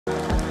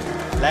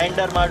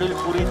Lander module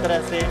पूरी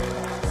तरह से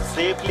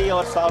सेफली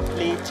और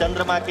सॉफ्टली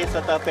चंद्रमा के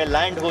सतह पे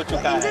लैंड हो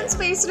चुका है। Indian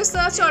Space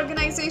Research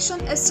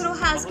Organization ISRO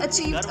has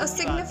achieved a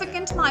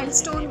significant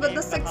milestone with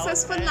the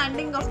successful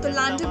landing of the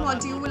lander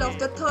module of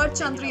the third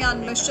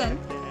Chandrayaan mission,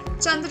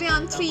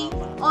 Chandrayaan-3,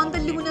 on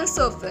the lunar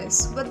surface.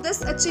 With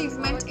this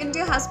achievement,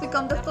 India has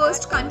become the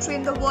first country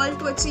in the world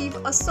to achieve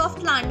a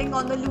soft landing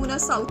on the lunar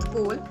south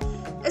pole,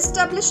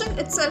 establishing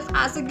itself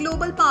as a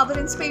global power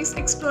in space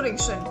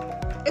exploration.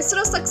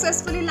 ISRO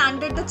successfully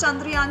landed the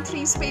Chandrayaan-3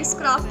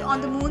 spacecraft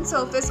on the moon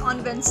surface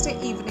on Wednesday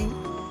evening.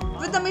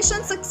 With the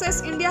mission success,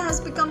 India has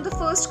become the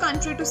first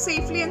country to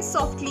safely and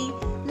softly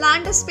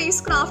land a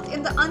spacecraft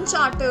in the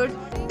uncharted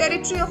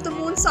territory of the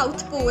moon's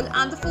south pole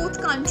and the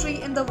fourth country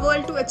in the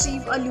world to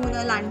achieve a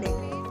lunar landing.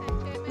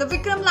 The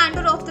Vikram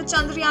lander of the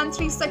Chandrayaan-3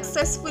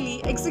 successfully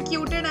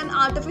executed an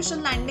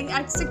artificial landing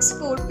at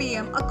 6:04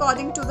 p.m.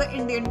 according to the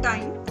Indian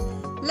time.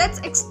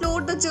 Let's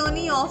explore the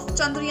journey of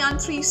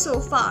Chandrayaan-3 so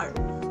far.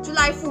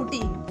 July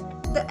 14.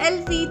 The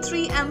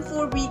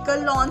LV-3M4 vehicle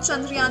launched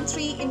Chandrayaan-3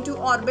 into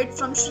orbit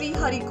from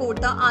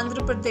Sriharikota,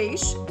 Andhra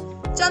Pradesh.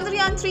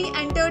 Chandrayaan-3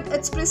 entered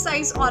its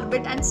precise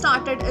orbit and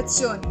started its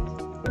journey.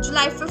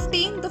 July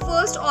 15. The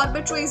first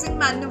orbit-raising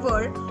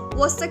maneuver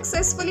was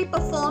successfully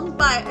performed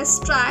by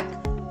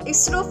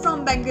ISRO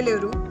from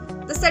Bengaluru.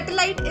 The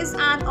satellite is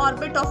an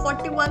orbit of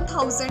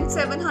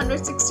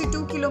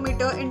 41,762 km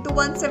into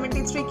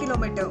 173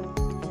 km.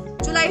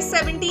 July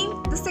 17,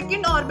 the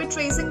second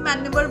orbit-raising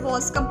maneuver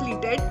was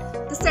completed.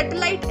 The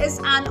satellite is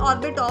an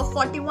orbit of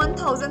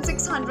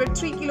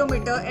 41,603 km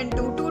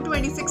into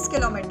 226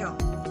 km.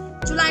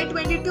 July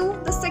 22,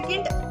 the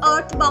second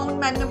earthbound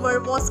maneuver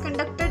was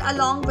conducted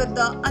along with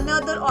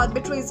another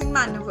orbit-raising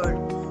maneuver.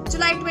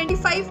 July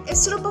 25,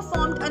 ISRO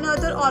performed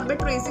another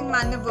orbit-raising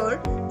maneuver.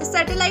 The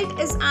satellite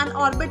is an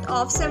orbit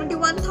of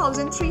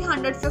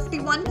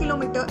 71,351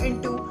 km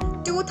into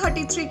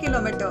 233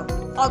 km.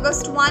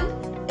 August 1,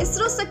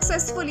 ISRO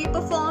successfully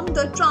performed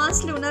the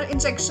translunar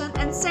injection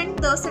and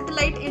sent the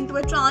satellite into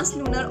a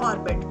translunar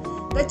orbit.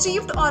 The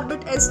achieved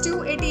orbit is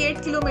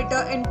 288 km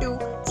into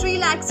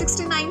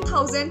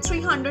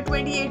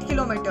 369,328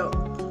 km.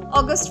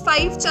 August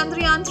 5,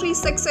 Chandrayaan-3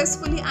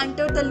 successfully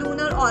entered the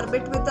lunar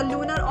orbit with the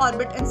lunar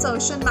orbit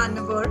insertion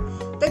maneuver.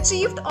 The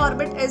achieved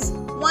orbit is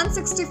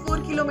 164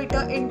 km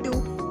into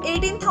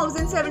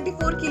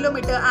 18,074 km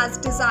as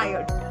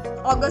desired.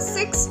 August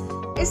 6,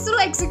 ISRO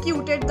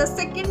executed the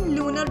second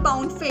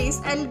lunar-bound phase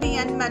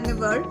LBN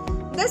maneuver.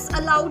 This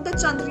allowed the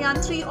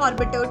Chandrayaan-3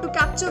 orbiter to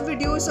capture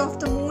videos of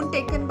the moon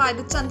taken by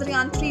the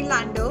Chandrayaan-3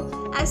 lander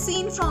as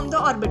seen from the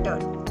orbiter.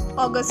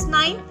 August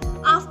 9,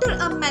 after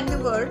a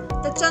maneuver,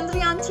 the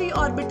Chandrayaan-3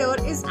 orbiter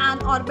is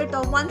an orbit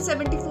of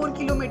 174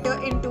 km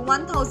into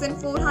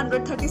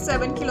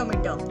 1,437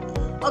 km.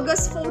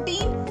 August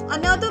 14,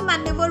 another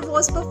maneuver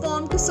was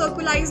performed to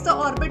circularize the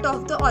orbit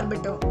of the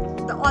orbiter.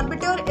 The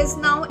orbiter is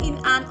now in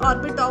an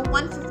orbit of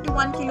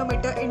 151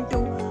 km into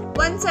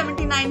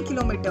 179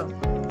 km.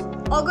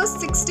 August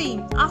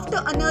 16,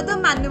 after another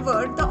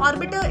maneuver, the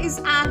orbiter is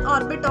an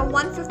orbit of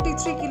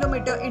 153 km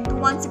into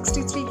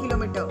 163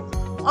 km.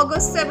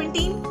 August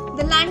 17,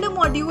 the lander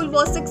module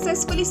was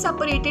successfully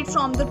separated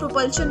from the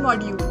propulsion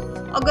module.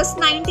 August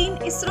 19,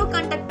 ISRO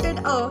conducted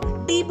a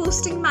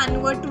deboosting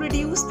maneuver to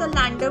reduce the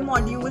lander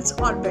module's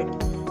orbit.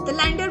 The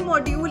lander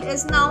module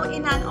is now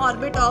in an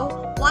orbit of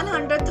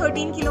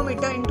 113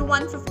 km into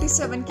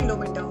 157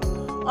 km.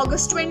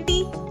 August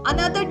 20,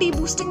 another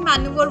deboosting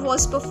maneuver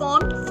was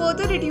performed,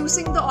 further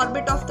reducing the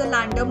orbit of the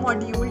lander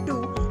module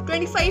to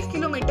 25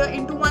 km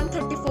into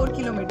 134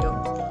 km.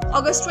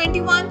 August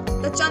 21,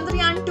 the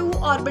Chandrayaan-2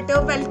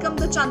 orbiter welcomed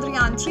the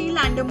Chandrayaan-3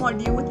 lander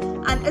module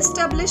and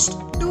established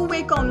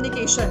two-way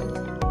communication.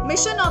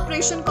 Mission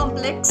Operation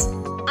Complex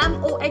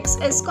 (MOX)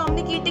 is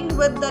communicating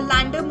with the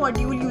lander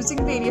module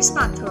using various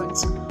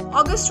methods.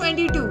 August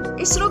 22,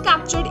 ISRO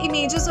captured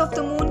images of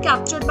the moon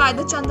captured by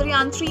the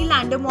Chandrayaan-3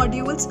 lander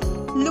module's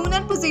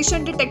lunar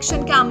position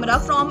detection camera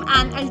from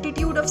an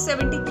altitude of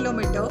 70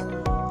 km.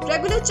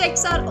 Regular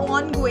checks are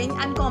ongoing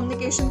and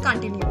communication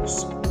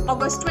continues.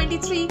 August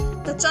 23,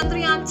 the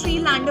Chandrayaan-3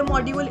 lander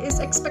module is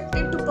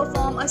expected to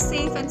perform a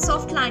safe and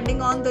soft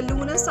landing on the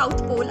lunar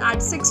south pole at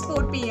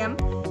 6:04 p.m.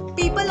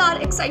 People are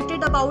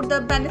excited about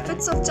the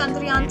benefits of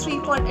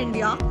Chandrayaan-3 for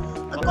India.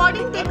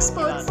 According to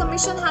experts, the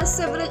mission has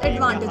several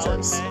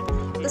advantages.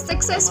 The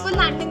successful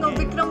landing of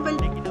Vikram will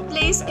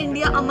place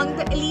India among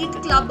the elite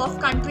club of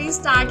countries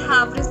that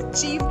have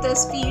achieved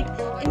this feat,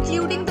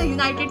 including the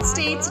United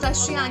States,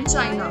 Russia and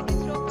China.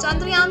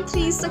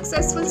 Chandrayaan-3's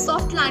successful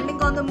soft landing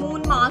on the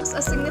moon marks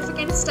a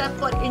significant step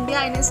for India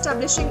in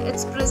establishing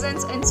its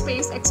presence in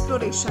space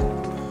exploration.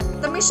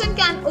 The mission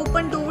can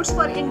open doors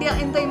for India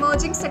in the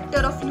emerging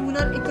sector of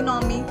lunar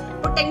economy,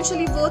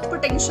 potentially worth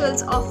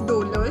potentials of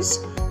dollars.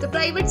 The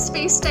private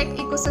space tech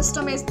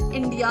ecosystem in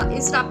India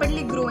is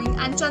rapidly growing,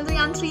 and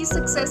Chandrayaan-3's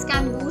success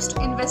can boost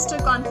investor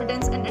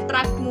confidence and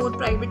attract more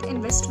private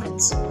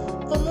investments.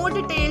 For more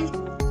details,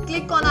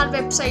 click on our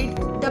website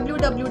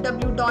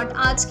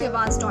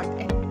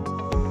www.aajkeawaaz.in.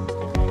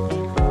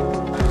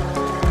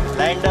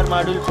 Lander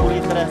module पूरी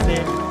तरह से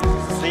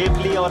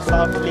safely और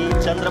softly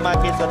चंद्रमा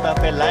की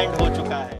सतह पे land हो चुका है।